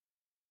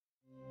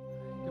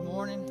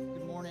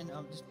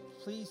Just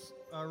please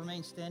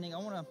remain standing. I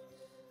want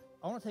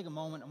to take a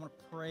moment. I want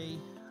to pray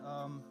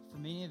for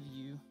many of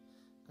you,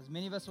 because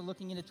many of us are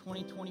looking into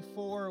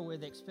 2024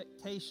 with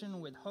expectation,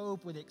 with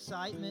hope, with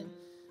excitement.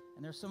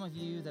 And there's some of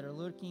you that are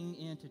looking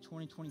into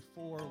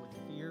 2024 with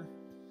fear,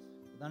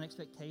 with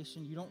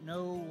unexpectation. You don't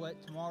know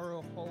what tomorrow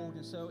will hold.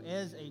 And so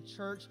as a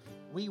church,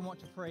 we want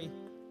to pray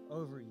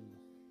over you.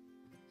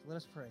 So let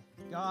us pray.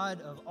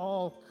 God of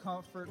all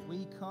comfort,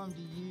 we come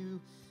to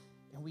you,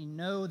 and we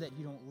know that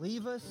you don't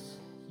leave us,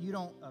 you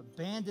don't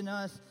abandon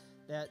us,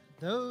 that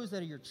those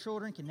that are your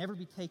children can never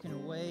be taken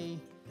away,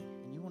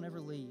 and you will never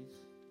leave,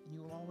 and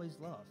you will always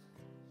love.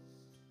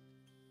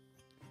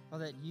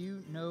 Father, that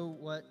you know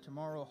what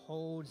tomorrow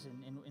holds,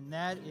 and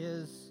that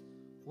is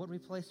what we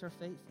place our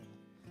faith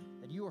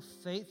in, that you are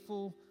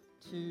faithful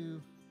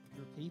to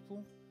your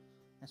people.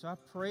 And so I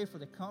pray for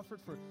the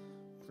comfort for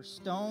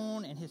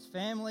Stone and his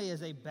family as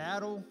they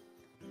battle,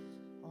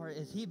 or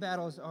as he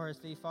battles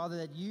RSV, Father,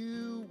 that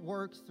you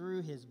work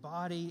through his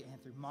body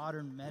and through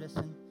modern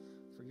medicine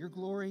for your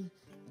glory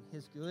and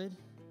his good.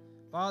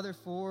 Father,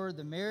 for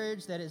the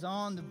marriage that is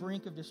on the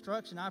brink of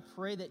destruction, I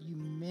pray that you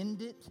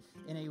mend it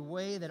in a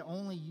way that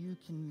only you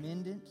can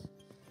mend it.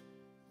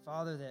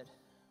 Father, that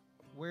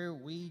where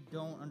we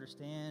don't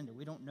understand and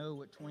we don't know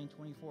what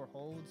 2024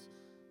 holds,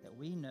 that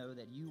we know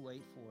that you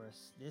wait for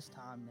us this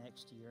time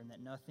next year and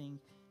that nothing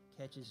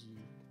catches you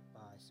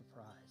by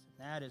surprise.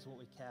 And that is what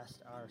we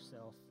cast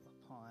ourselves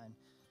upon.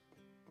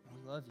 And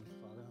we love you,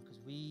 Father, because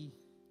we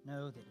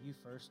know that you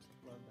first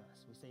loved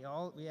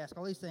us. We ask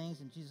all these things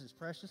in Jesus'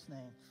 precious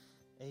name.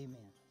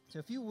 Amen. So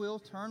if you will,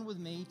 turn with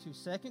me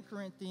to 2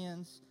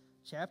 Corinthians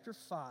chapter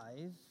 5.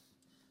 We're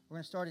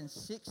going to start in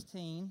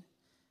 16,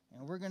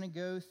 and we're going to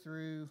go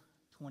through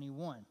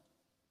 21.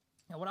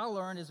 Now, what I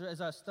learned is,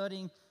 as I was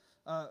studying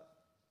the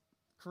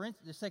 2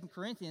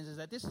 Corinthians, is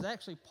that this is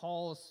actually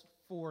Paul's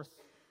fourth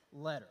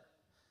letter.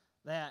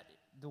 That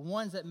the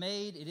ones that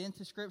made it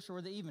into Scripture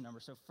were the even number.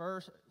 So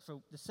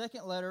the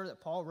second letter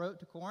that Paul wrote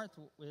to Corinth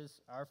is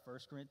our 1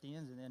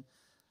 Corinthians, and then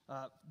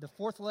the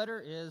fourth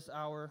letter is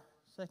our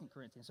 2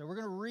 Corinthians. So we're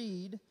going to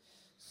read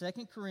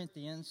 2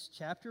 Corinthians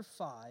chapter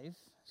 5,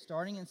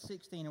 starting in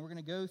 16, and we're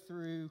going to go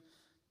through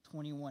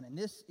 21. And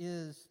this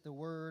is the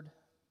word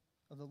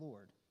of the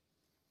Lord.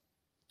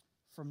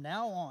 From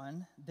now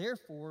on,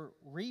 therefore,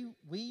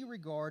 we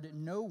regard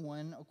no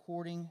one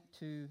according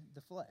to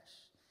the flesh.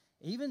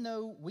 Even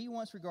though we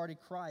once regarded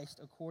Christ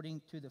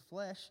according to the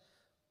flesh,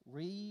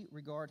 we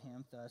regard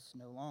him thus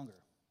no longer.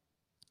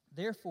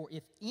 Therefore,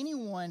 if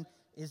anyone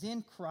is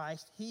in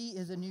Christ, he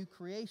is a new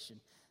creation.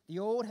 The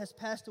old has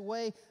passed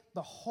away.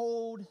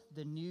 Behold,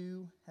 the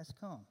new has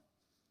come.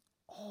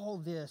 All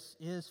this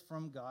is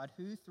from God,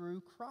 who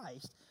through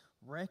Christ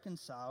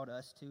reconciled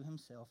us to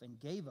himself and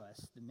gave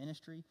us the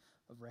ministry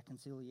of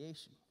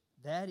reconciliation.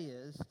 That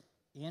is,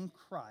 in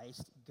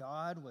Christ,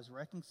 God was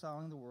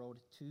reconciling the world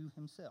to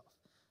himself,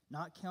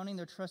 not counting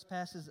their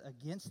trespasses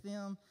against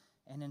them,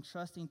 and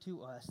entrusting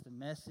to us the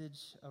message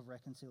of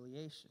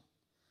reconciliation.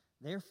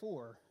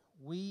 Therefore,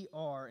 we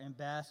are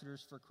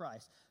ambassadors for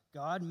Christ,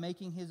 God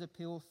making his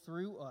appeal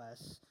through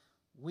us.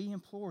 We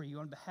implore you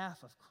on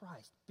behalf of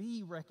Christ,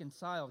 be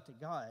reconciled to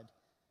God.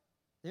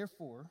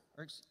 Therefore,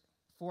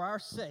 for our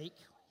sake,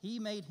 he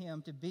made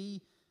him to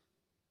be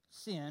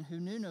sin who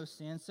knew no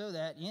sin, so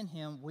that in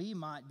him we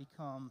might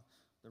become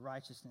the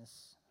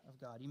righteousness of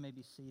God. You may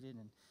be seated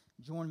and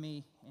join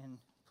me in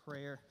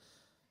prayer.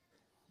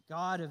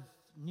 God of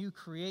new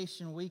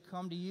creation, we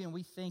come to you and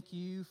we thank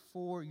you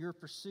for your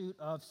pursuit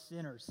of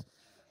sinners.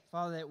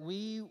 Father, that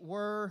we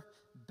were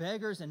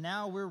beggars and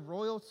now we're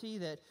royalty,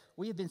 that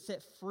we have been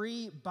set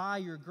free by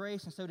your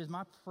grace, and so it is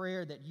my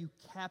prayer that you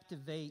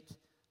captivate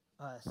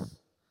us.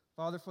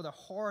 Father, for the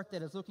heart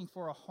that is looking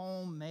for a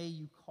home, may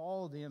you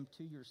call them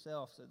to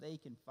yourself so they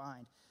can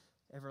find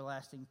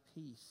everlasting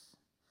peace.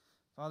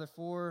 Father,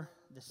 for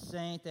the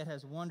saint that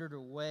has wandered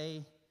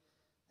away,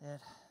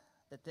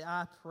 that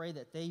I pray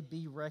that they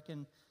be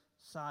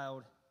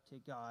reconciled to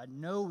God,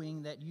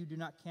 knowing that you do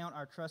not count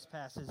our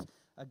trespasses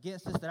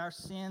against us, that our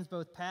sins,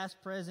 both past,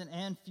 present,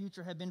 and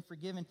future, have been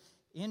forgiven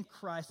in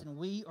Christ, and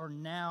we are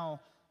now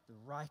the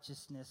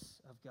righteousness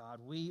of God.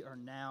 We are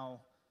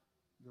now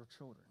your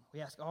children.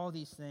 We ask all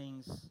these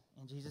things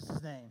in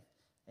Jesus' name.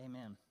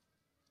 Amen.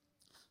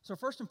 So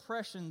first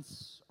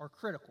impressions are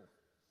critical,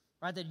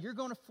 right? That you're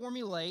going to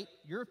formulate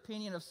your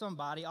opinion of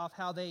somebody off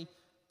how they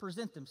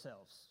present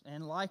themselves.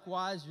 And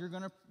likewise, you're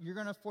going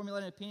to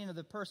formulate an opinion of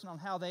the person on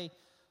how they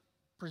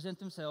present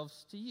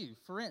themselves to you.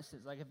 For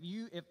instance, like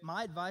if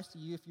my advice to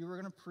you, if you were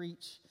going to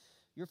preach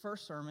your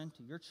first sermon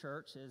to your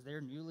church as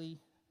their new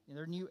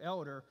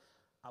elder,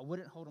 I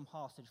wouldn't hold them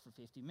hostage for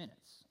 50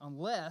 minutes,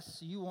 unless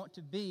you want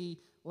to be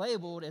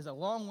labeled as a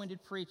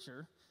long-winded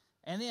preacher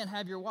and then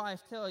have your wife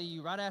tell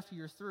you right after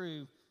you're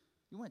through,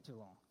 you went too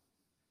long.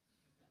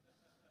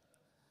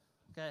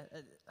 Okay,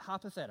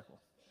 hypothetical.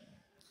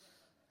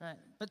 Right?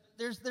 But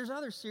there's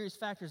other serious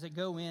factors that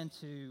go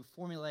into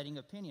formulating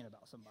opinion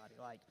about somebody,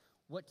 like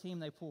what team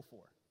they pull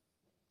for,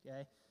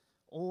 okay?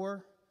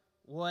 Or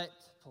what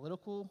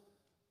political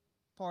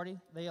party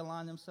they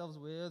align themselves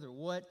with, or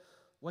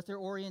what their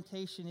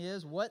orientation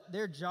is, what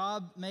their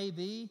job may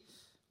be,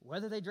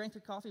 whether they drink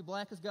their coffee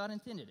black as God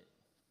intended it,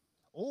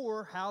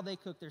 or how they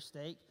cook their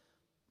steak,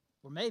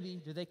 or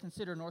maybe do they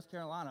consider North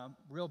Carolina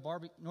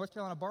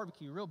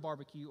barbecue real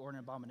barbecue or an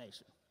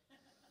abomination?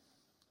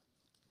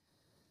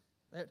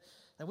 That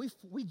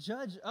we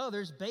judge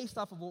others based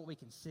off of what we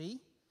can see,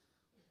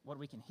 what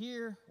we can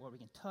hear, what we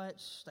can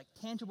touch, like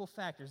tangible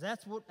factors.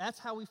 That's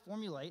how we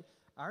formulate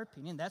our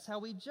opinion. That's how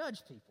we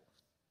judge people.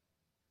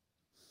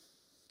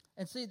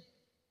 And see,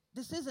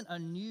 this isn't a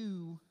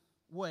new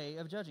way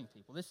of judging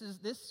people.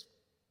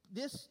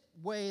 This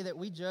way that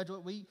we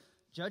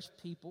judge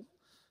people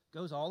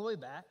goes all the way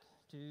back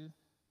to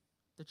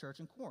the church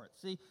in Corinth.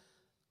 See,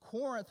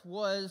 Corinth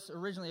was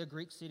originally a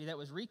Greek city that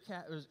was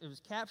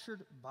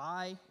captured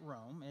by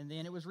Rome, and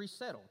then it was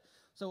resettled.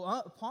 So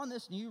upon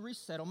this new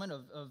resettlement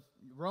of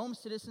Rome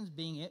citizens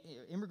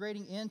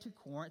immigrating into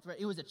Corinth,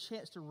 it was a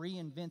chance to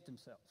reinvent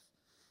themselves.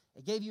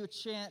 It gave you a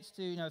chance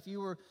to, if you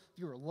were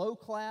low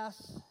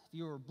class, if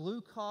you were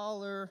blue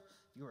collar,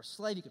 if you were a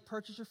slave, you could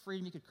purchase your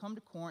freedom, you could come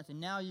to Corinth, and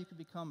now you could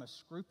become a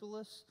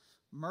scrupulous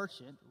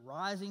merchant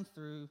rising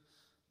through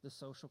the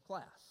social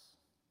class.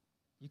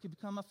 You could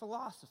become a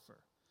philosopher.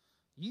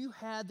 You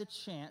had the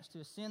chance to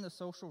ascend the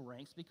social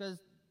ranks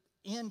because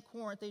in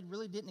Corinth, they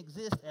really didn't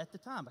exist at the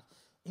time.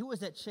 It was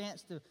that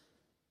chance to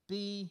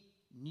be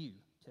new,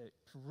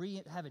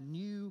 to have a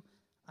new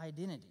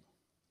identity.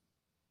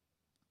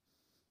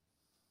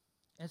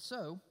 And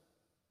so,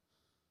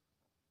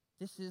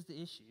 this is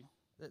the issue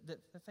that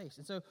they face.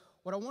 And so,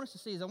 what I want us to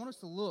see is I want us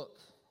to look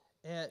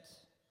at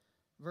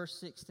verse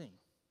 16.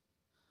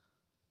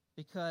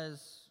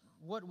 Because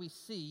what we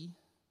see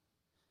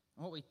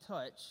and what we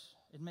touch,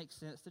 it makes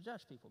sense to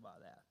judge people by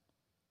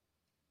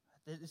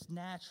that. It's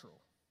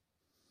natural.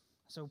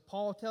 So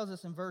Paul tells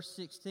us in verse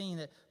 16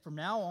 that from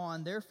now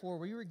on, therefore,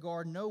 we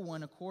regard no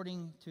one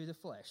according to the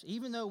flesh.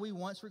 Even though we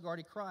once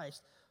regarded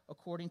Christ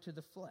according to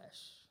the flesh,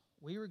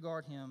 we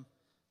regard him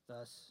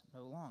thus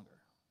no longer.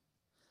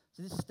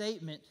 So this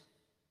statement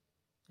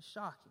is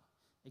shocking.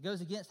 It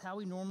goes against how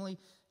we normally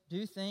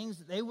do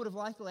things. They would have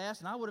likely asked,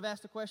 and I would have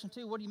asked the question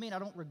too, what do you mean I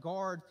don't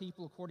regard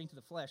people according to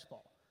the flesh,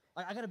 Paul?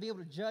 I got to be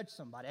able to judge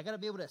somebody. I got to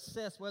be able to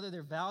assess whether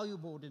they're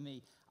valuable to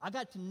me. I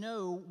got to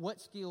know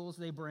what skills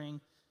they bring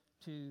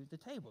to the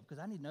table because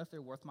I need to know if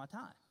they're worth my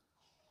time.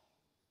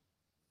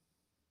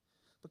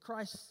 But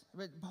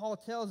Paul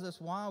tells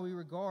us why we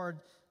regard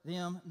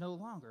them no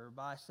longer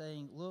by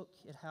saying, look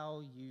at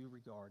how you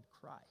regard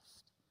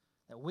Christ.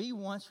 That we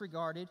once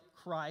regarded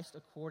Christ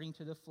according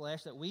to the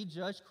flesh, that we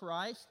judged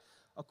Christ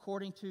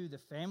according to the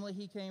family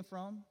he came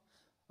from,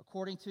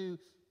 according to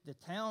the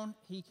town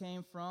he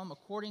came from,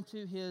 according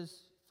to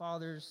his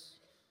father's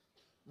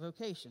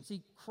vocation.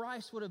 See,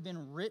 Christ would have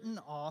been written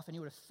off and he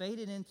would have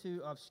faded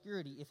into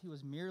obscurity if he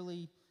was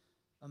merely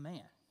a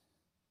man.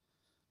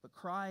 But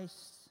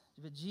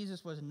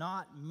Jesus was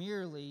not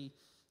merely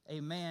a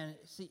man.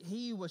 See,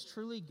 he was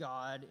truly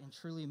God and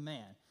truly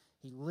man.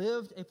 He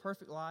lived a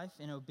perfect life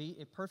in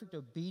a perfect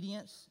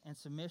obedience and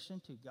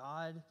submission to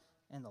God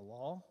and the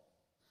law.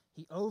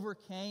 He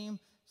overcame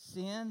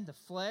sin, the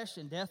flesh,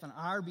 and death on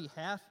our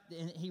behalf.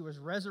 And he was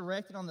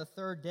resurrected on the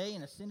third day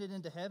and ascended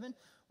into heaven,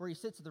 where he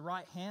sits at the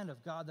right hand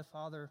of God the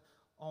Father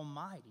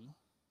Almighty.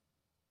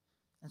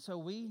 And so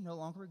we no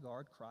longer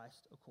regard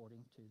Christ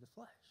according to the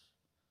flesh.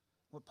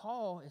 What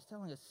Paul is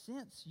telling us,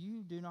 since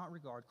you do not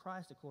regard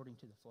Christ according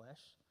to the flesh,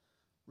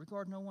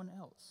 regard no one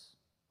else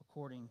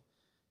according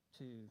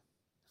to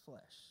the flesh.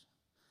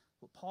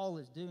 What Paul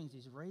is doing is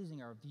he's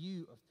raising our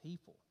view of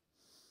people.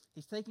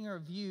 He's taking our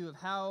view of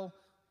how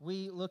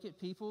we look at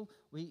people.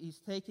 He's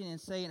taking and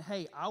saying,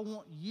 hey, I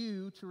want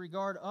you to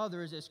regard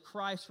others as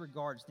Christ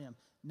regards them,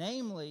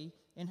 namely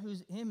in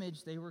whose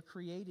image they were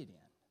created in.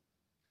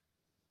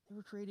 They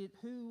were created,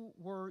 who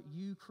were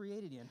you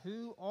created in?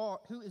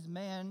 Who is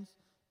man's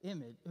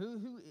image?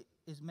 Who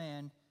is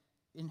man,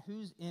 in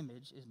whose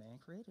image is man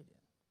created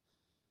in?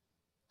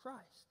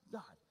 Christ,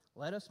 God.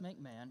 Let us make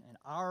man in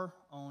our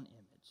own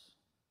image.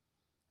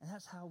 And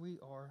that's how we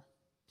are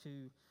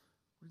to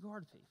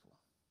regard people.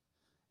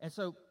 And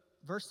so,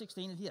 verse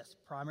 16 is, yes,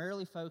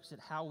 primarily focused at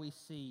how we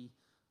see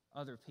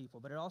other people,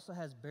 but it also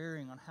has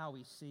bearing on how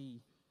we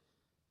see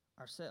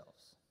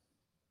ourselves.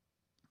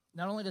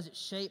 Not only does it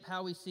shape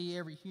how we see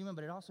every human,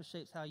 but it also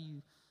shapes how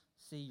you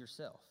see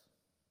yourself.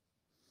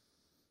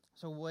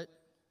 So what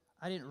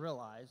I didn't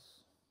realize,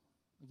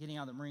 getting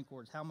out of the Marine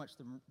Corps, is how much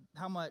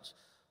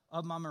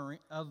of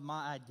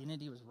my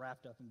identity was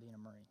wrapped up in being a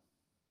Marine.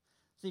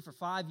 See, for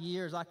 5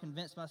 years, I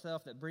convinced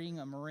myself that being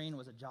a Marine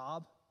was a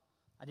job.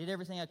 I did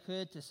everything I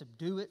could to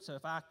subdue it, so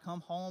if I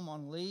come home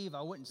on leave,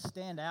 I wouldn't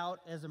stand out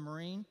as a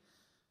Marine.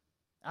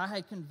 I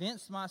had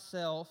convinced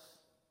myself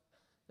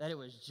that it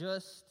was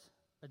just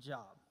a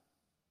job.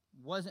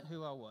 It wasn't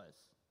who I was.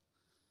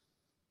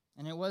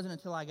 And it wasn't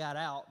until I got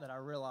out that I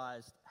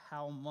realized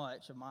how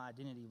much of my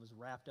identity was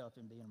wrapped up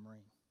in being a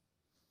Marine.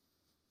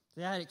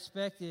 See, I had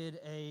expected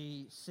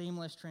a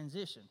seamless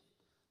transition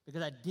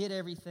because I did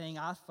everything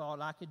I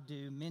thought I could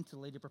do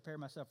mentally to prepare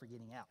myself for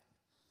getting out.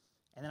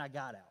 And then I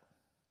got out.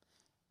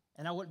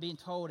 And I wasn't being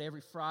told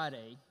every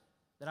Friday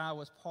that I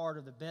was part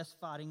of the best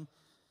fighting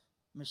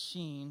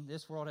machine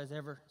this world has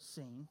ever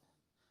seen.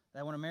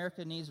 That when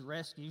America needs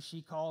rescue,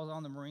 she calls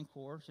on the Marine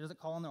Corps. She doesn't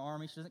call on the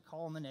Army. She doesn't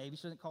call on the Navy.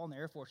 She doesn't call on the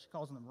Air Force. She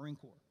calls on the Marine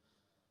Corps.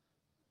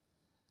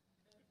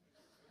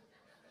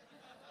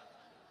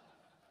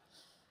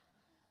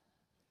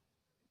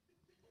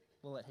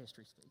 We'll let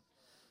history speak.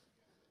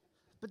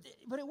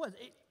 But it was.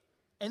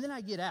 And then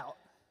I get out,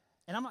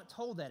 and I'm not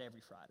told that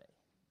every Friday.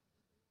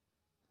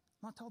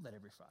 I'm not told that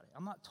every Friday.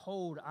 I'm not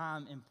told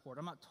I'm important.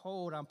 I'm not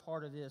told I'm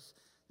part of this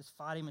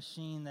fighting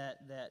machine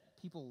that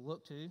people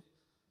look to.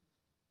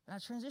 And I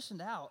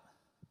transitioned out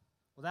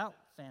without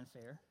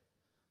fanfare.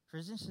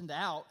 Transitioned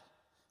out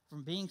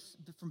from being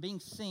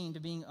seen to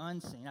being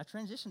unseen. I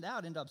transitioned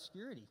out into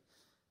obscurity.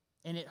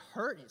 And it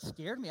hurt. It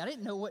scared me. I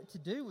didn't know what to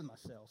do with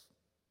myself.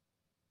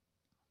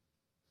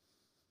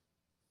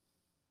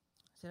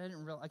 I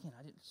didn't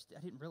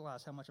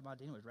realize how much of my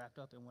identity was wrapped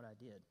up in what I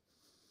did.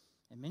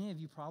 And many of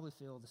you probably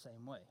feel the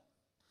same way.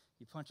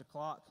 You punch a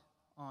clock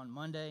on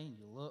Monday and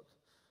you look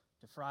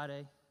to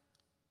Friday.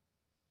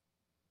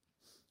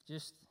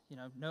 Just,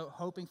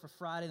 hoping for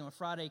Friday. And when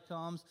Friday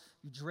comes,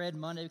 you dread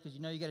Monday because you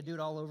know you got to do it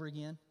all over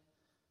again.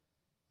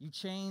 You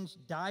change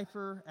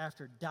diaper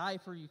after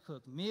diaper. You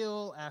cook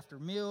meal after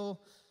meal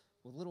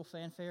with little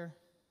fanfare.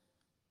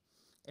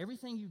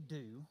 Everything you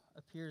do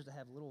appears to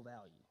have little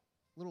value,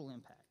 little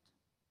impact.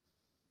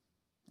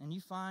 And you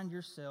find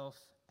yourself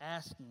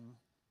asking,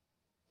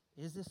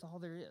 is this all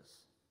there is?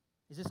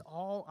 Is this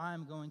all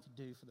I'm going to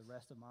do for the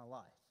rest of my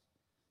life?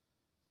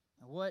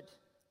 And what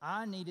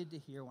I needed to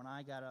hear when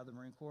I got out of the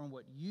Marine Corps, and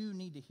what you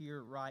need to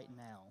hear right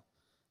now,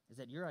 is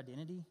that your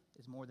identity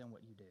is more than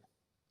what you do.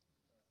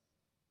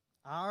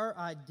 Our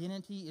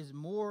identity is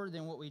more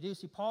than what we do.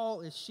 See,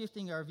 Paul is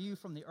shifting our view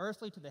from the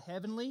earthly to the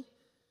heavenly.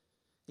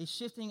 He's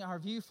shifting our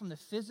view from the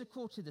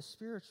physical to the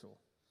spiritual.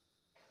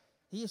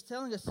 He is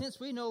telling us, since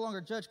we no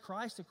longer judge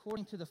Christ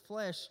according to the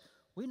flesh,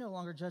 we no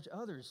longer judge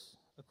others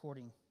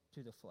according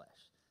to the flesh.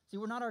 See,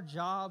 we're not our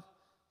job.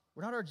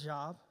 We're not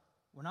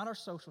our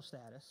social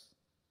status.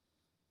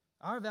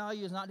 Our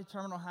value is not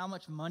determined on how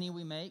much money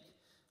we make.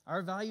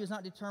 Our value is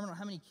not determined on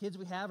how many kids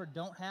we have or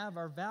don't have.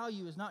 Our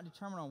value is not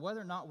determined on whether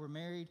or not we're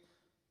married,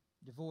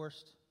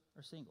 divorced,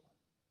 or single.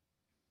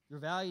 Your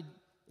value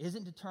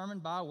isn't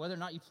determined by whether or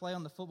not you play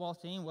on the football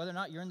team, whether or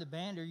not you're in the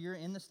band or you're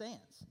in the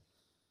stands.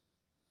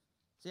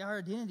 See, our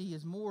identity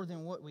is more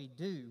than what we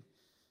do.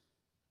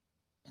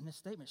 And this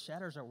statement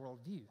shatters our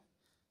worldview.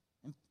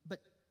 But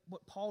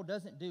what Paul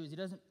doesn't do is he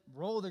doesn't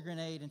roll the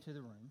grenade into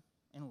the room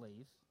and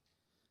leave.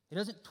 He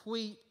doesn't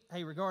tweet,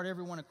 hey, regard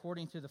everyone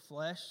according to the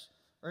flesh,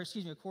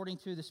 according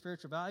to the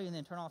spiritual value, and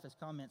then turn off his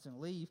comments and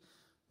leave.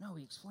 No,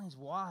 he explains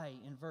why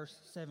in verse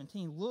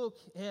 17. Look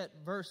at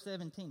verse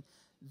 17.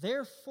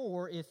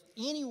 Therefore, if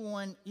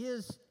anyone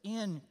is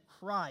in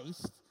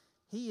Christ,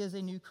 he is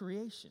a new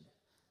creation.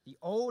 The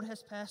old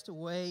has passed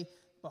away.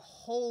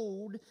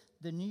 Behold,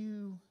 the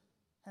new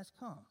has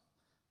come.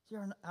 See,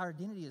 our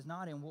identity is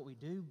not in what we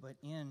do, but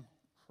in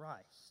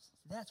Christ.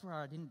 That's where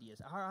our identity is.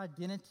 Our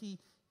identity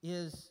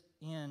is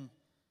in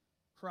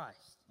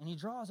Christ. And he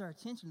draws our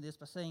attention to this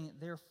by saying,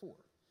 therefore.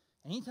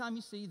 Anytime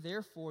you see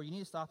therefore, you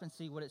need to stop and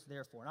see what it's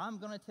there for. And I'm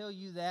going to tell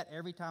you that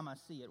every time I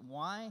see it.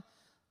 Why?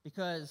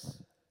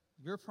 Because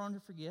you're prone to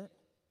forget.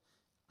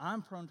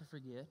 I'm prone to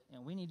forget.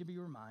 And we need to be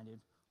reminded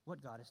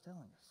what God is telling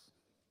us.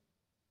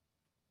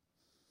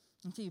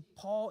 And see,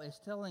 Paul is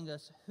telling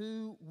us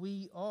who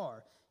we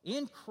are.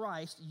 In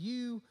Christ,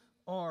 you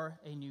are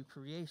a new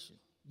creation.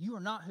 You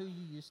are not who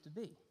you used to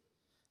be.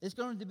 It's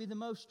going to be the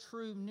most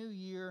true new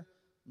year,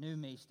 new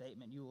me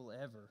statement you will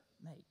ever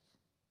make.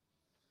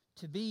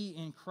 To be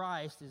in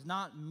Christ is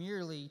not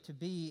merely to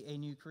be a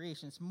new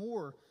creation. It's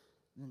more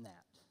than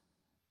that.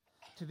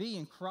 To be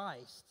in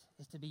Christ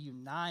is to be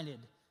united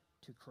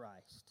to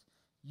Christ.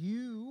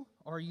 You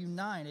are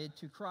united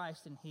to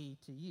Christ and he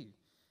to you.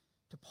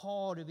 To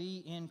Paul, to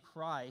be in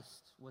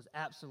Christ was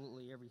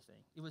absolutely everything.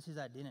 It was his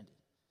identity.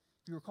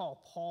 If you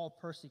recall, Paul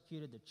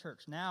persecuted the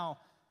church. Now,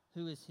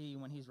 who is he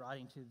when he's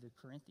writing to the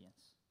Corinthians?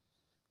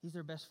 He's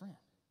their best friend.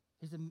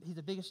 He's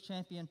the biggest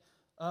champion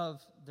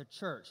of the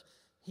church.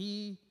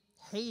 He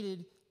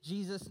hated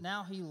Jesus.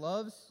 Now he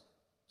loves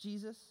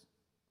Jesus.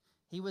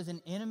 He was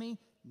an enemy.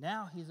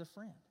 Now he's a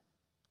friend.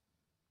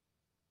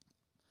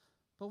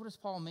 But what does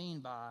Paul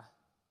mean by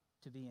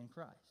to be in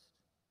Christ?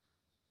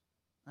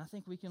 I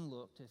think we can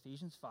look to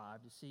Ephesians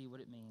 5 to see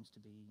what it means to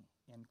be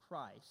in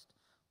Christ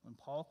when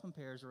Paul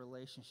compares a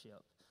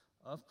relationship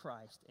of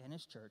Christ and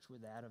his church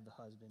with that of the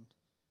husband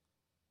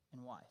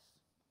and wife.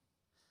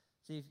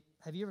 See,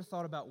 have you ever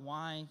thought about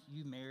why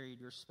you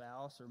married your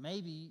spouse? Or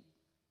maybe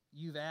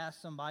you've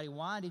asked somebody,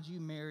 why did you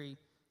marry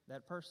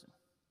that person?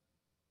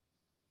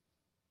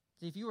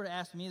 See, if you were to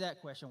ask me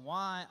that question,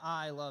 why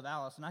I love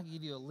Allison, I could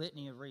give you a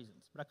litany of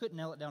reasons, but I couldn't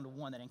nail it down to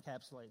one that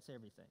encapsulates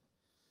everything.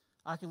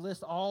 I could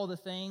list all the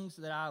things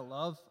that I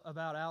love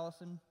about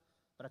Allison,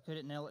 but I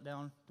couldn't nail it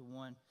down to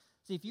one.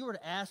 See, if you were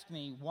to ask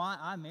me why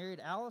I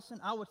married Allison,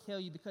 I would tell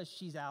you because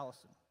she's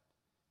Allison.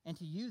 And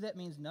to you, that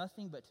means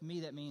nothing, but to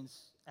me, that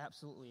means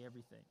absolutely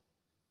everything.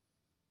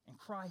 And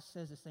Christ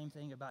says the same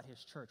thing about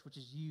his church, which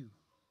is you.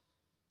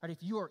 Right? If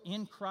you are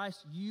in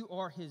Christ, you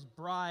are his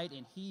bride,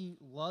 and he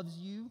loves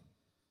you.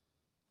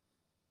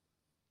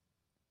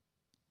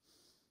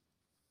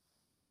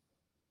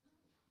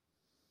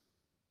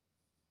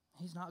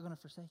 He's not going to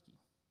forsake you.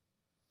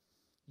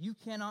 You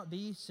cannot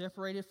be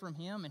separated from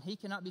him, and he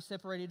cannot be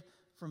separated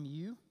from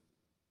you.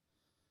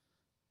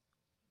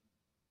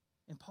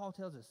 And Paul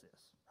tells us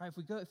this. Right?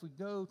 If we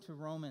go to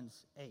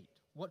Romans 8,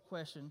 what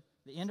question,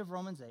 the end of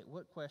Romans 8,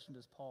 what question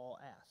does Paul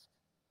ask?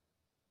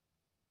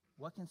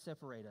 What can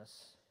separate us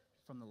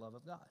from the love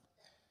of God?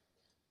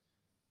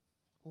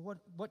 Well,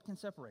 what can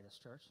separate us,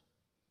 church?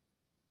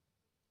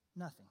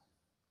 Nothing.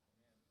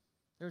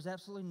 There's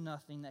absolutely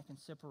nothing that can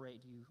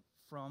separate you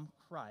from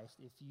Christ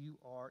if you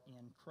are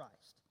in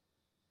Christ.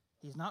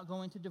 He's not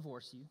going to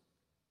divorce you.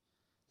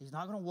 He's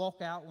not going to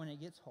walk out when it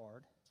gets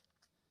hard.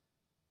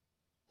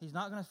 He's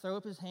not going to throw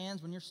up his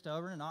hands when you're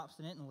stubborn and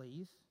obstinate and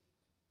leave.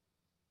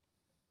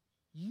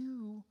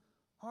 You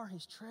are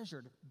his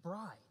treasured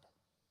bride.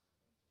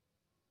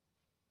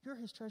 You're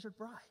his treasured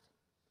bride.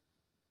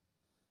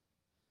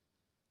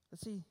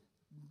 Let's see,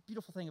 the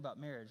beautiful thing about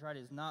marriage, right,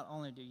 is not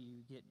only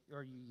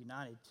are you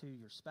united to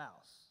your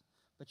spouse,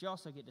 but you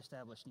also get to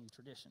establish new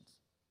traditions.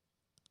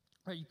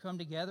 Right, you come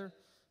together,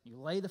 you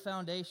lay the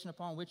foundation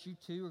upon which you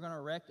two are going to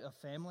erect a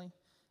family.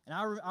 And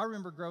I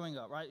remember growing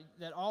up, right,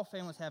 that all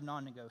families have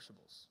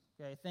non-negotiables,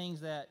 okay,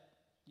 things that,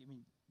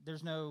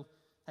 there's no,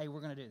 hey,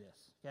 we're going to do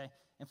this, okay.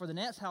 And for the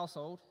Nets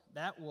household,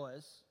 that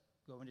was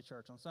going to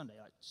church on Sunday.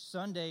 Like,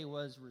 Sunday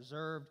was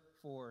reserved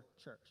for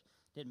church.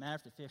 Didn't matter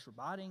if the fish were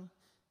biting,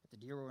 if the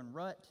deer were in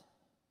rut,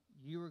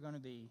 you were going to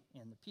be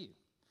in the pew.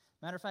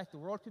 Matter of fact, the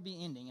world could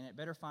be ending, and it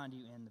better find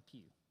you in the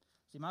pew.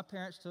 See, my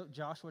parents took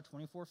Joshua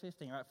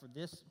 24:15, right? For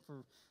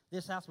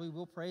this house, we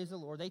will praise the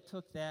Lord. They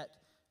took that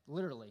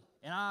literally,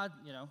 and I,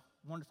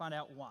 wanted to find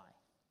out why,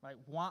 right?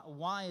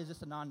 Why is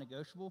this a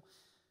non-negotiable?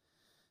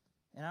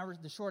 And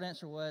the short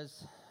answer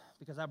was,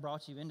 because I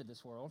brought you into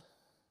this world,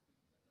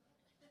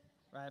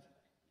 right?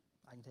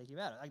 I can take you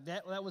out of it.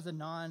 Like that was a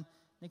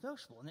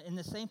non-negotiable, and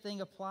the same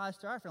thing applies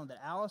to our family.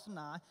 That Alice and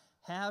I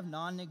have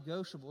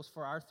non-negotiables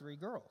for our three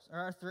girls,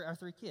 or our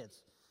three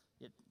kids.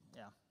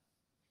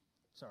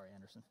 Sorry,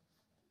 Anderson.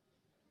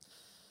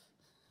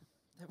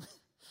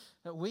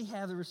 That we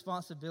have the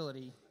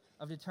responsibility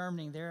of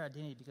determining their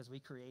identity because we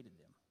created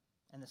them.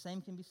 And the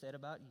same can be said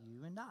about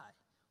you and I.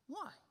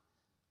 Why?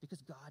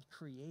 Because God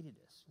created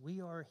us.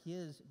 We are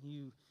his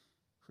new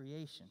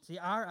creation. See,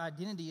 our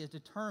identity is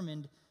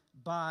determined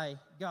by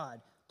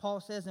God.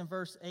 Paul says in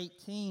verse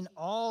 18,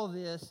 all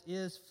this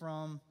is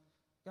from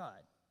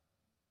God.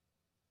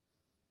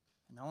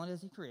 And not only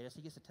does he create us,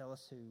 he gets to tell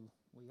us who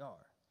we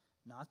are.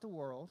 Not the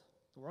world.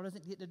 The world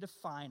doesn't get to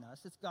define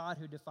us. It's God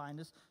who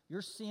defines us.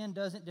 Your sin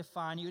doesn't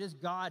define you. It is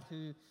God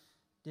who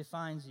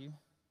defines you.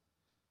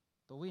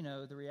 But we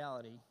know the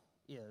reality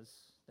is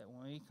that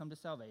when we come to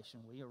salvation,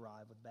 we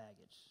arrive with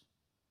baggage.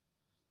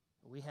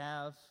 We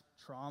have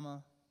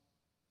trauma.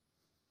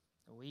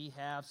 We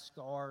have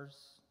scars,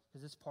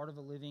 because it's part of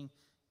living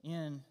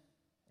in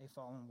a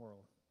fallen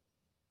world.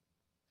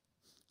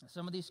 Now,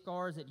 some of these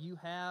scars that you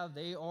have,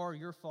 they are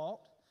your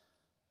fault.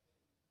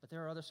 But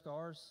there are other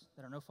scars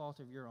that are no fault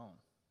of your own.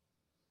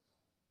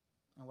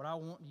 And what I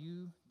want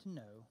you to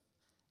know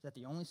is that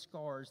the only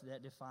scars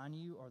that define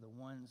you are the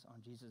ones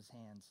on Jesus'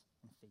 hands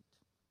and feet.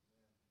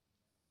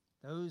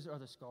 Those are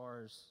the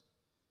scars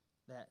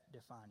that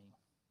define you.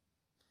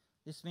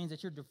 This means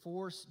that your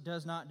divorce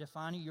does not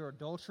define you, your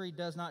adultery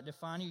does not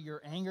define you,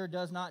 your anger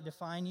does not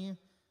define you,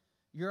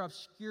 your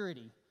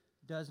obscurity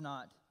does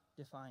not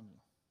define you.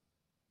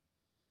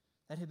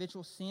 That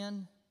habitual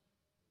sin,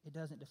 it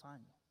doesn't define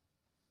you.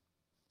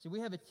 See, we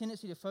have a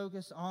tendency to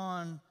focus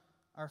on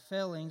our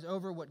failings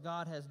over what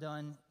God has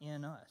done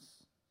in us.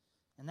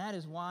 And that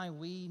is why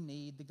we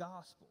need the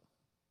gospel.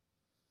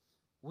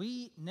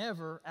 We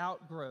never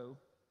outgrow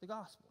the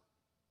gospel.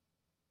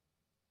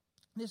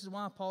 This is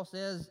why Paul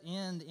says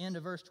in the end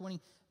of verse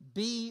 20,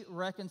 be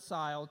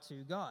reconciled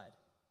to God.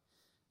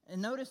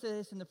 And notice that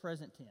it's in the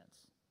present tense.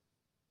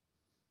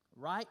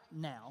 Right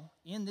now,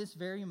 in this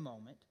very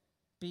moment,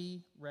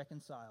 be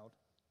reconciled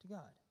to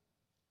God.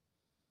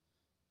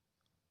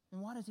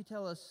 And why does he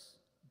tell us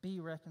be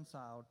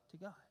reconciled to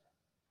God?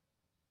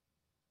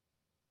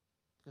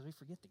 Because we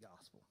forget the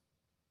gospel.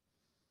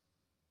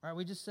 Right,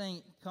 we just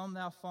sing, come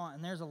thou font,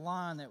 and there's a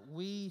line that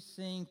we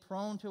sing,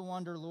 prone to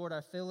wonder, Lord,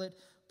 I feel it,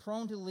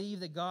 prone to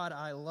leave the God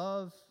I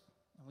love.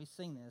 And we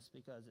sing this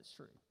because it's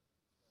true.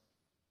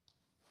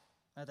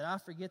 Now, that I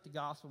forget the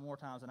gospel more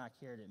times than I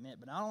care to admit,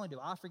 but not only do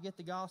I forget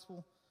the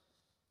gospel,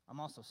 I'm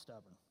also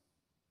stubborn.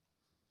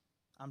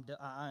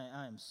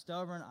 I am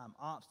stubborn, I'm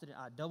obstinate,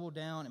 I double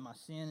down in my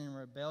sin and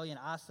rebellion.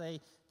 I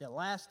say that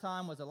last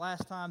time was the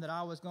last time that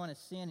I was going to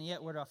sin, and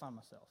yet where do I find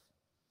myself?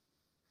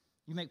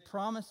 You make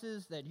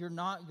promises that you're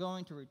not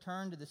going to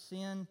return to the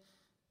sin,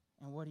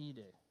 and what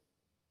do?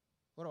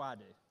 What do I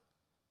do?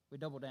 We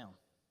double down.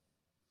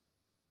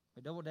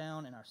 We double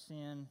down in our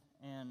sin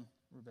and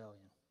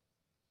rebellion.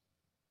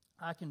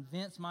 I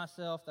convince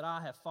myself that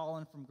I have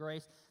fallen from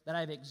grace, that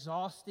I have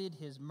exhausted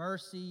His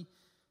mercy,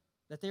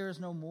 that there is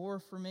no more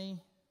for me.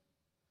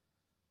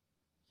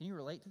 Can you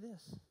relate to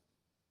this?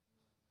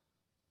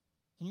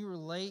 Can you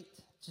relate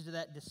to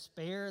that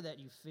despair that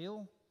you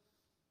feel?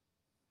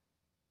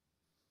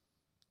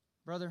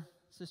 Brother,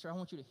 sister, I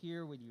want you to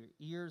hear with your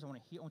ears. I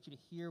want you to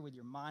hear with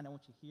your mind. I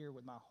want you to hear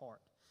with my heart.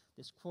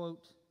 This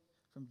quote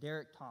from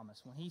Derek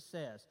Thomas, when he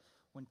says,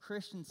 when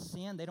Christians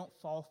sin, they don't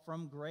fall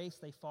from grace,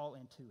 they fall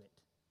into it.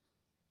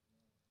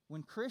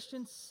 When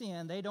Christians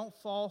sin, they don't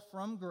fall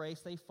from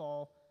grace, they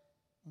fall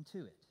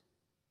into it.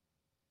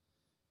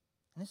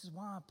 And this is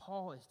why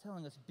Paul is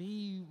telling us,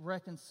 be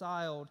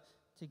reconciled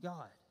to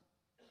God.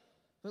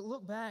 But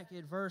look back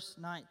at verse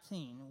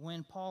 19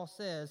 when Paul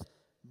says,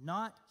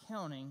 not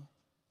counting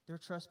their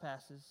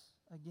trespasses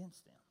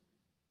against them.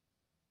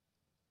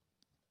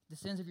 The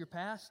sins of your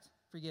past,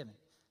 forgiven.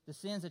 The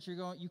sins that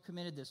you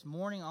committed this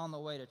morning on the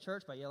way to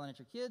church by yelling at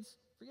your kids,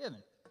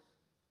 forgiven.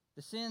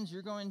 The sins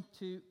you're going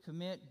to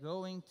commit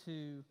going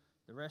to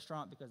the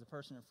restaurant because the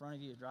person in front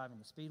of you is driving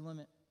the speed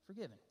limit,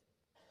 forgiven.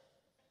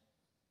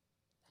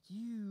 That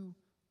you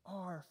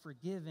are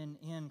forgiven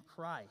in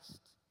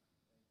Christ.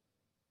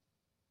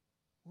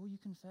 Will you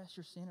confess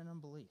your sin and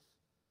unbelief?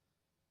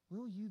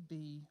 Will you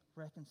be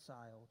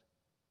reconciled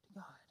to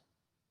God?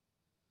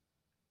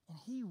 And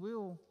He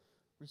will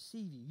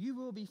receive you. You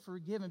will be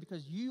forgiven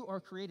because you are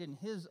created in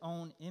His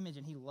own image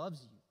and He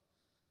loves you.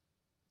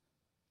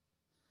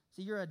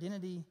 See, your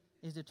identity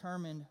is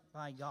determined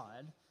by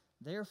God.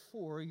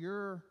 Therefore,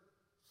 you're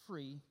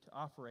free to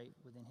operate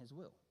within His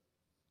will.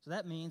 So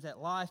that means that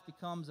life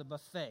becomes a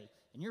buffet,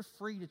 and you're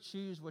free to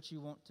choose what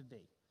you want to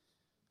be.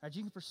 Right,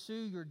 you can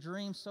pursue your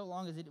dreams so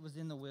long as it was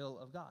in the will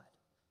of God.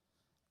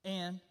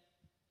 And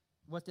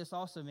what this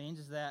also means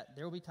is that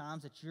there will be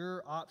times that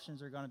your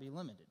options are going to be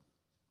limited.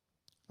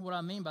 What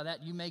I mean by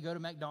that, you may go to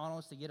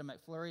McDonald's to get a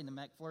McFlurry, and the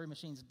McFlurry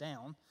machine's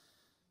down.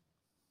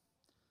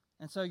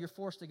 And so you're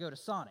forced to go to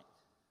Sonic.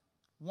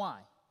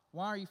 Why?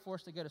 Why are you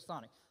forced to go to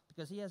Sonic?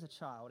 Because He has a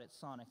child at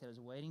Sonic that is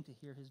waiting to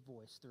hear His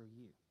voice through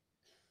you.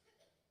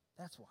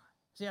 That's why.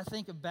 See, I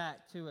think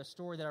back to a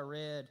story that I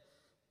read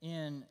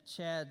in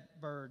Chad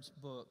Bird's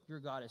book, Your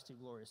God is Too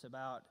Glorious,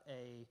 about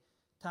a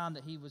time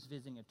that he was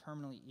visiting a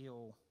terminally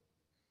ill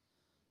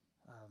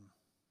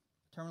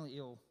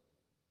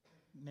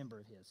member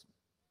of his.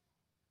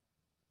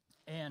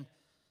 And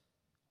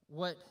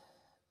what,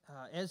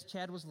 as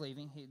Chad was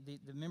leaving,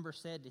 the member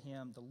said to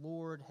him, the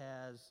Lord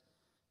has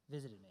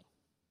visited me.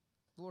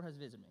 The Lord has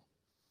visited me.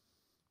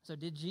 So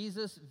did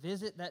Jesus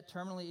visit that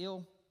terminally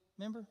ill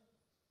member?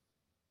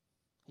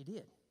 He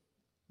did,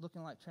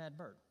 looking like Chad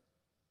Bird.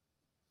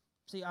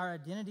 See, our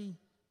identity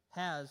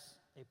has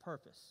a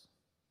purpose.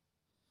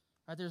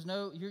 Right,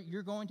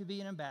 you're going to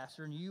be an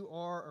ambassador, and you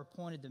are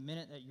appointed the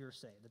minute that you're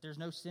saved. That there's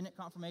no Senate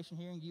confirmation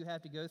hearing you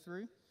have to go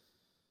through.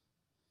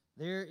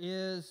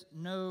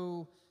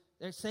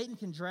 Satan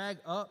can drag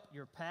up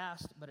your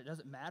past, but it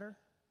doesn't matter.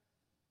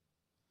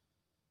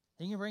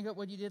 He can bring up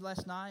what you did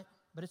last night,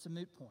 but it's a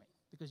moot point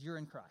because you're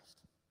in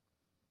Christ.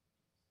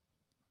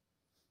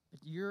 But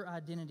your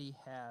identity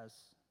has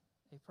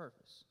a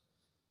purpose.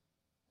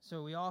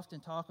 So we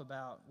often talk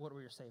about what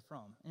we are saved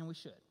from, and we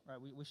should, right?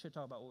 We should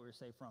talk about what we are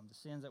saved from, the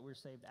sins that we're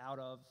saved out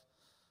of.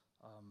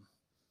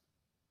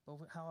 But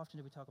how often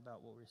do we talk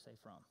about what we're saved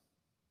from?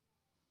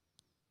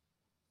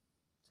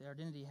 See, our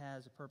identity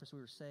has a purpose. We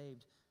were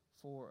saved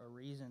for a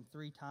reason.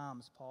 3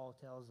 times Paul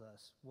tells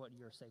us what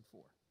you're saved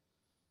for.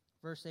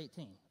 Verse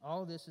 18,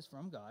 all this is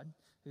from God,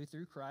 who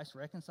through Christ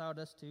reconciled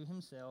us to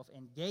Himself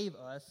and gave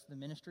us the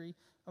ministry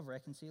of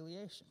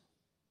reconciliation.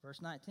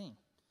 Verse 19.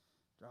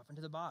 Dropping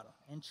to the bottom.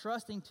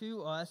 Entrusting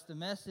to us the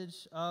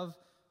message of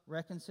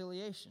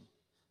reconciliation.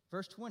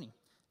 Verse 20.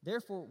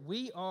 Therefore,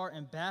 we are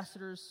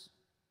ambassadors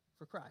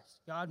for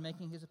Christ. God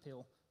making His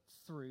appeal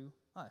through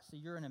us. So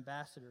you're an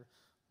ambassador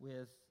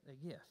with a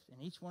gift.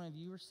 And each one of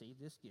you received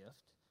this gift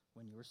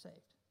when you were saved.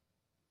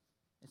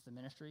 It's the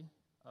ministry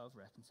of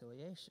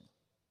reconciliation.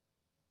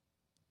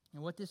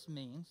 And what this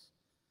means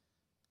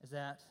is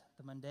that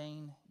the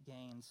mundane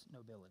gains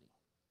nobility.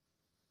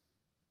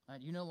 Right,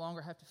 you no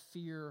longer have to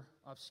fear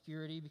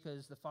obscurity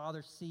because the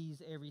Father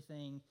sees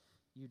everything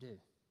you do.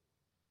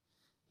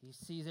 He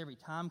sees every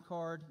time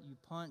card you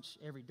punch,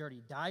 every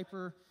dirty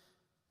diaper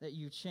that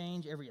you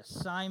change, every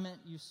assignment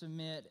you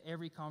submit,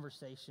 every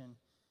conversation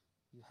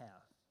you have.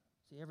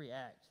 See, every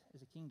act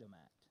is a kingdom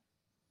act.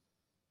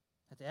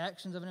 That the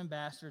actions of an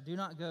ambassador do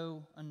not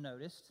go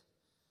unnoticed.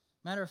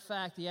 Matter of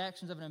fact, the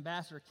actions of an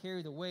ambassador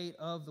carry the weight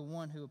of the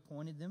one who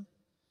appointed them.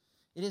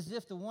 It is as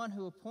if the one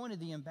who appointed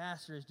the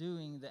ambassador is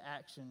doing the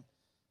action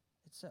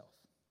itself.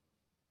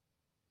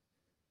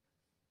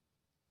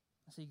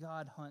 See,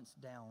 God hunts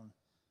down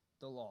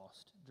the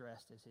lost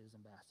dressed as His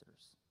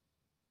ambassadors.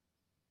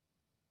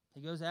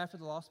 He goes after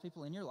the lost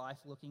people in your life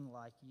looking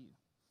like you.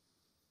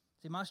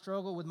 See, my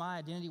struggle with my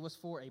identity was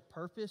for a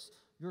purpose.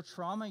 Your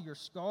trauma, your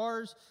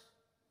scars,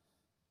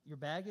 your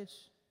baggage,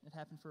 it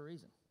happened for a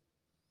reason.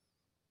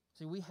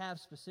 See, we have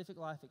specific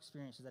life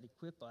experiences that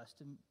equip us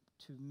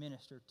to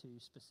minister to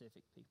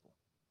specific people.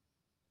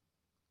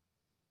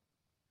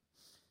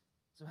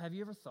 So have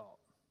you ever thought,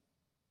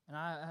 and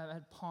I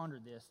had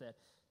pondered this,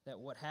 that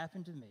what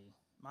happened to me,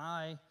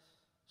 my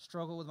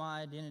struggle with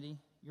my identity,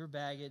 your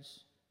baggage,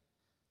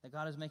 that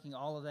God is making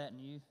all of that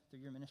new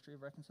through your ministry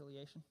of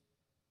reconciliation?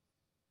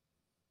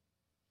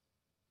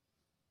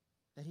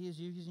 That He is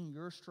using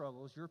your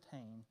struggles, your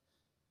pain,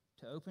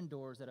 to open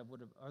doors that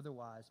would have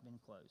otherwise been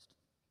closed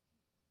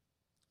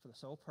for the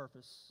sole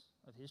purpose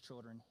of His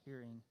children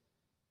hearing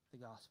the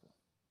gospel.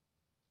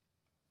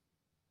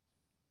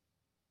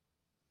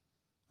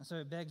 And so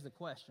it begs the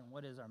question,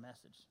 what is our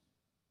message?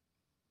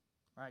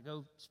 All right,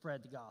 go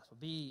spread the gospel.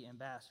 Be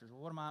ambassadors.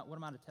 Well, what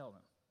am I to tell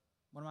them?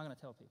 What am I going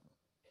to tell people?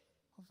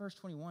 Well, verse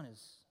 21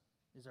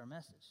 is our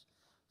message.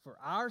 For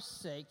our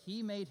sake,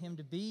 He made Him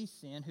to be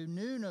sin who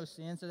knew no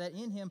sin, so that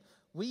in Him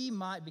we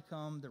might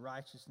become the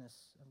righteousness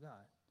of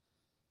God.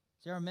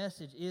 See, our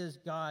message is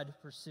God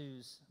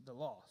pursues the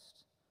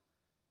lost.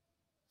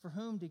 For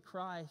whom did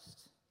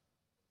Christ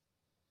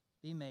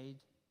be made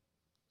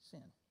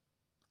sin?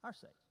 Our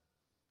sake.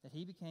 That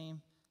He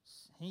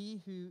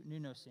who knew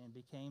no sin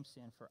became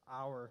sin for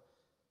our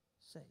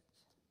sake.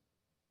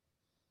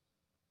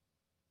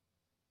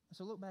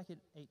 So look back at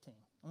 18.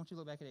 I want you to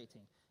look back at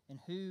 18. And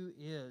who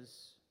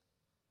is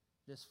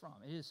this from?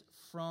 It is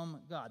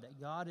from God, that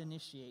God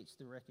initiates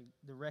the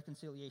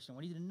reconciliation.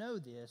 We need to know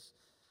this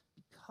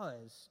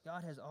because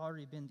God has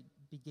already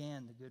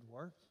began the good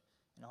work,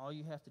 and all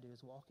you have to do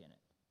is walk in it.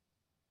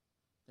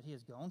 That He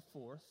has gone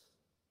forth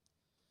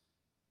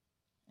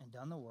and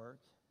done the work,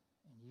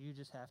 and you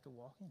just have to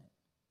walk in it.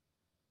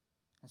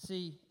 And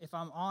see, if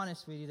I'm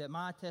honest with you, that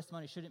my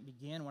testimony shouldn't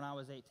begin when I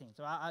was 18.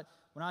 So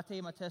when I tell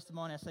you my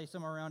testimony, I say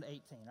somewhere around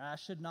 18. I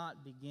should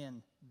not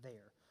begin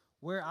there.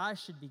 Where I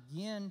should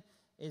begin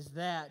is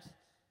that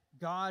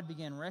God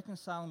began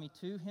reconciling me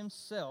to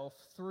Himself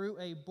through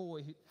a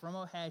boy from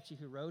Ohatchee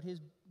who rode his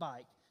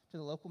bike to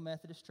the local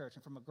Methodist church,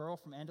 and from a girl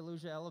from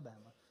Andalusia,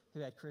 Alabama,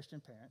 who had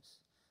Christian parents.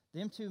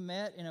 Them two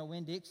met in a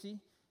Winn-Dixie.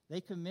 They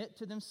commit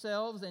to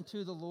themselves and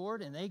to the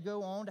Lord, and they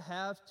go on to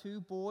have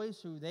two boys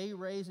who they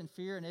raise in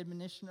fear and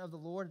admonition of the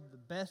Lord to the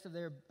best of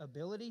their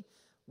ability,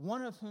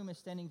 one of whom is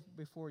standing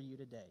before you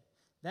today.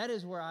 That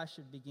is where I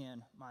should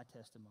begin my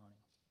testimony.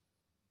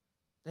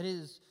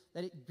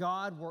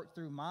 God worked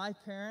through my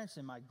parents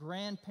and my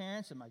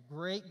grandparents and my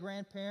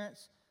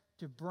great-grandparents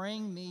to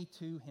bring me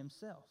to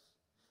Himself.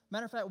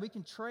 Matter of fact, we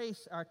can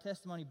trace our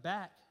testimony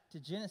back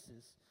to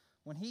Genesis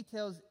when He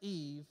tells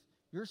Eve,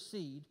 your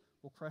seed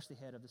will crush the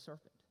head of the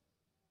serpent.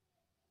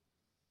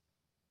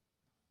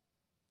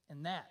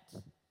 And that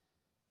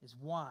is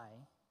why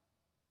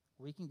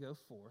we can go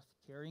forth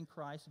carrying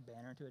Christ's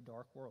banner into a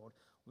dark world.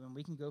 When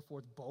we can go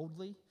forth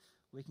boldly,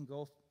 we can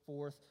go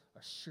forth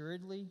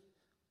assuredly,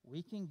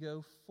 we can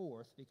go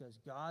forth because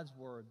God's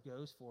word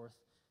goes forth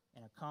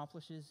and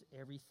accomplishes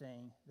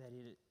everything that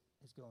it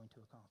is going to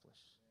accomplish.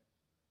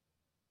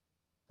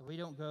 That we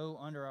don't go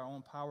under our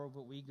own power,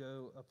 but we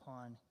go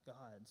upon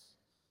God's.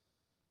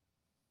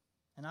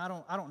 And I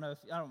don't know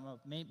if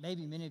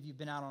maybe many of you have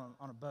been out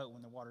on a boat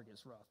when the water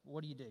gets rough.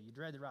 What do? You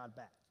dread the ride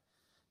back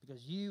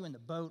because you and the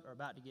boat are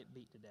about to get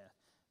beat to death.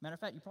 Matter of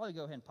fact, you probably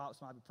go ahead and pop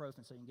some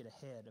ibuprofen so you can get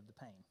ahead of the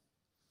pain.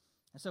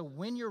 And so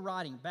when you're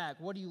riding back,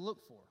 what do you look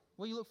for?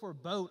 Well, you look for a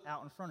boat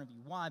out in front of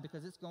you. Why?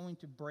 Because it's going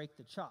to break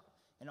the chop.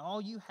 And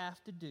all you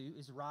have to do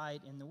is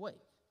ride in the wake.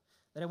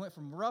 That it went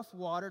from rough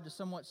water to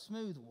somewhat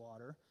smooth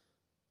water,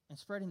 and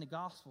spreading the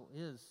gospel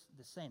is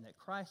the same. That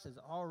Christ has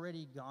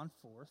already gone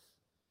forth.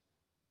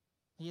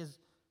 He has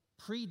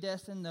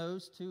predestined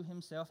those to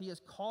Himself. He has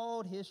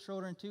called His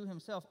children to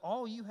Himself.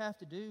 All you have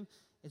to do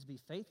is be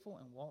faithful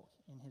and walk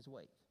in His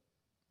wake.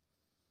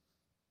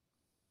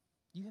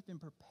 You have been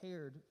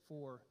prepared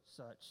for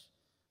such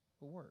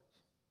a work.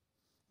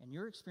 And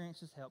your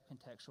experiences help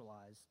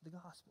contextualize the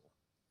gospel.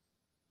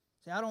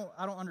 See, I don't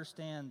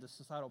understand the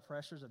societal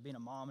pressures of being a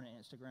mom in an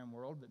Instagram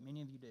world, but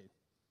many of you do.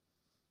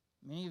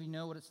 Many of you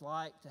know what it's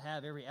like to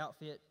have every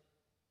outfit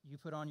you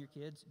put on your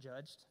kids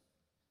judged.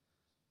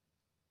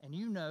 And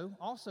you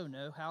also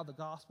know how the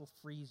gospel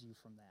frees you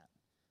from that.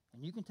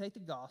 And you can take the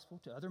gospel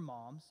to other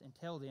moms and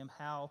tell them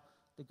how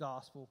the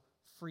gospel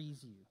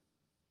frees you,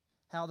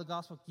 how the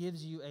gospel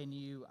gives you a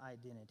new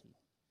identity.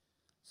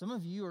 Some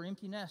of you are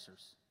empty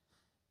nesters.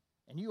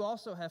 And you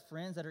also have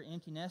friends that are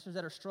empty nesters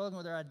that are struggling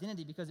with their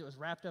identity because it was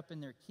wrapped up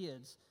in their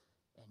kids.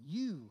 And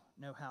you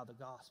know how the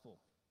gospel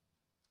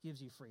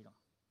gives you freedom.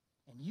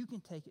 And you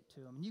can take it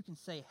to them and you can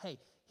say, hey,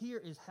 here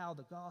is how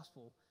the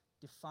gospel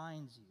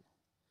defines you.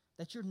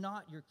 That you're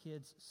not your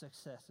kids'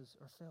 successes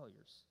or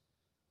failures.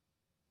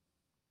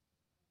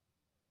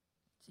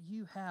 So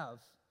you have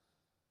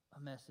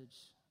a message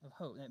of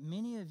hope. That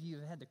many of you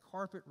have had the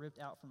carpet ripped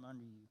out from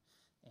under you.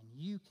 And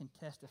you can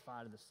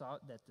testify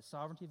that the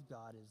sovereignty of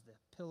God is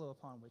the pillow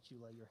upon which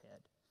you lay your head.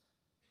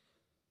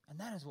 And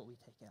that is what we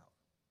take out.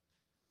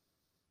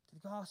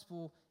 The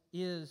gospel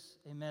is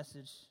a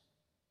message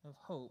of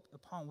hope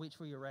upon which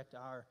we erect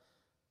our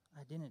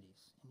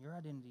identities. And your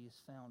identity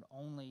is found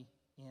only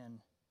in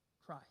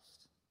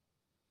Christ.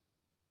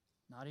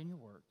 Not in your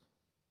work,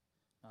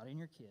 not in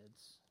your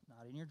kids,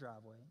 not in your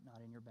driveway,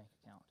 not in your bank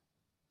account.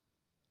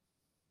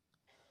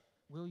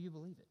 Will you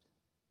believe it?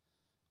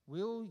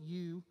 Will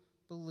you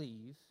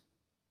believe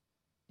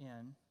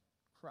in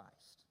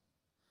Christ?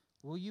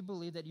 Will you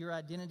believe that your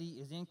identity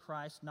is in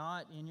Christ,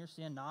 not in your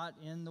sin, not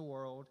in the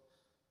world?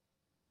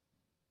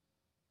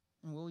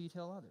 And will you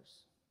tell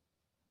others?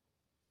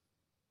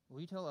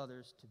 Will you tell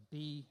others to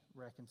be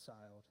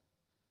reconciled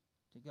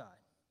to God?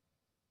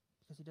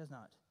 Because he does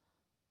not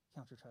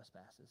count your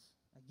trespasses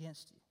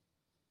against you.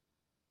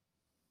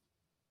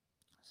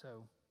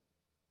 So,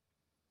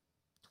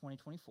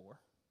 2024,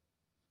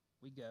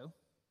 we go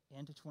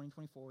into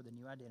 2024 with a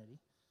new identity.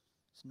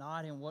 It's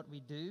not in what we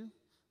do,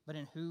 but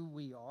in who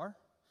we are.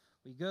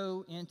 We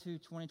go into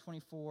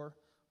 2024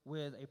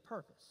 with a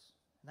purpose.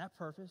 And that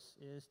purpose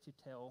is to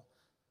tell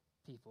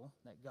people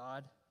that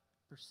God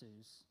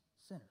pursues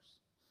sinners.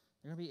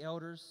 There are going to be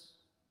elders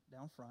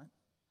down front.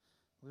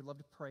 We'd love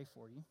to pray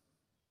for you,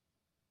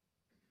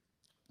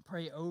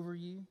 pray over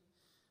you,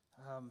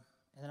 and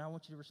then I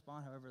want you to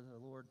respond however the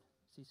Lord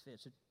sees fit.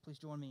 So please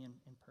join me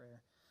in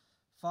prayer.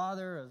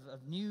 Father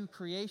of new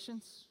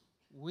creations,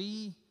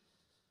 we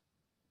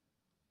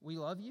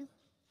love you.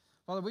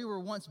 Father, we were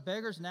once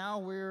beggars, now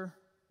we're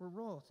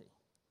royalty.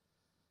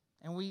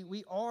 And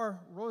we are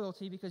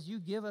royalty because you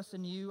give us a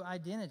new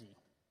identity.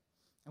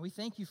 And we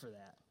thank you for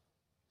that.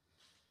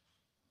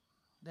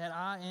 That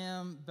I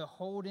am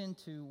beholden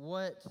to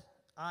what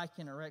I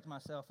can erect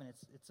myself, and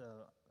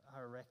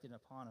I erected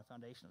upon a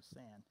foundation of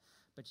sand.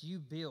 But you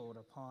build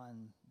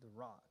upon the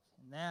rock.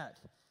 And that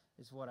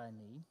is what I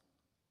need.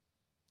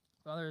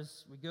 Father,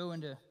 as we go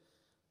into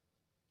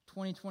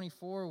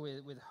 2024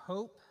 with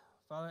hope,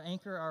 Father,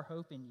 anchor our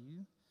hope in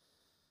you.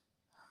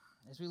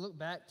 As we look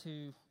back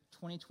to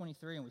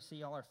 2023 and we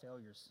see all our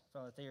failures,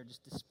 Father, that they are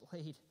just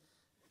displayed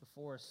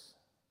before us,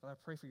 Father, I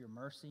pray for your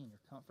mercy and your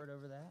comfort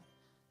over that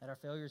our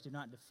failures do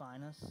not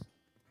define us.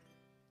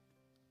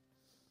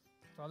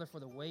 Father, for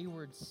the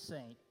wayward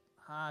saint,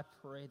 I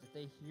pray that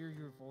they hear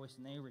your voice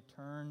and they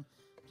return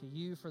to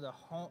you. For the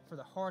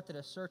heart that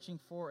is searching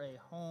for a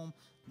home,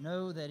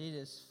 know that it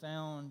is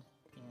found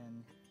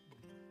in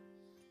you.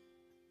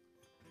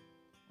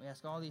 We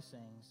ask all these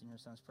things in your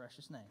Son's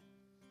precious name.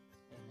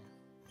 Amen.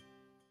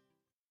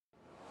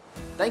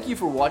 Thank you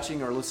for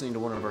watching or listening to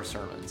one of our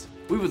sermons.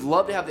 We would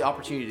love to have the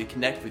opportunity to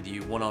connect with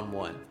you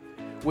one-on-one.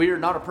 We are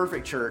not a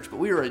perfect church, but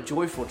we are a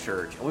joyful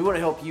church, and we want to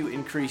help you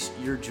increase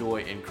your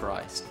joy in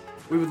Christ.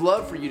 We would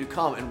love for you to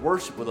come and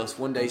worship with us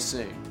one day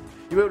soon.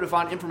 You'll be able to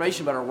find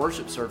information about our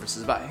worship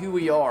services, about who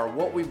we are,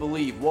 what we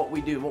believe, what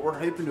we do, and what we're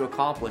hoping to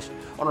accomplish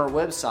on our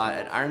website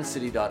at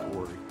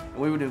ironcity.org. And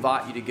we would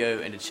invite you to go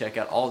and to check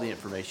out all the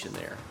information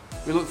there.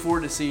 We look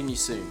forward to seeing you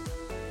soon.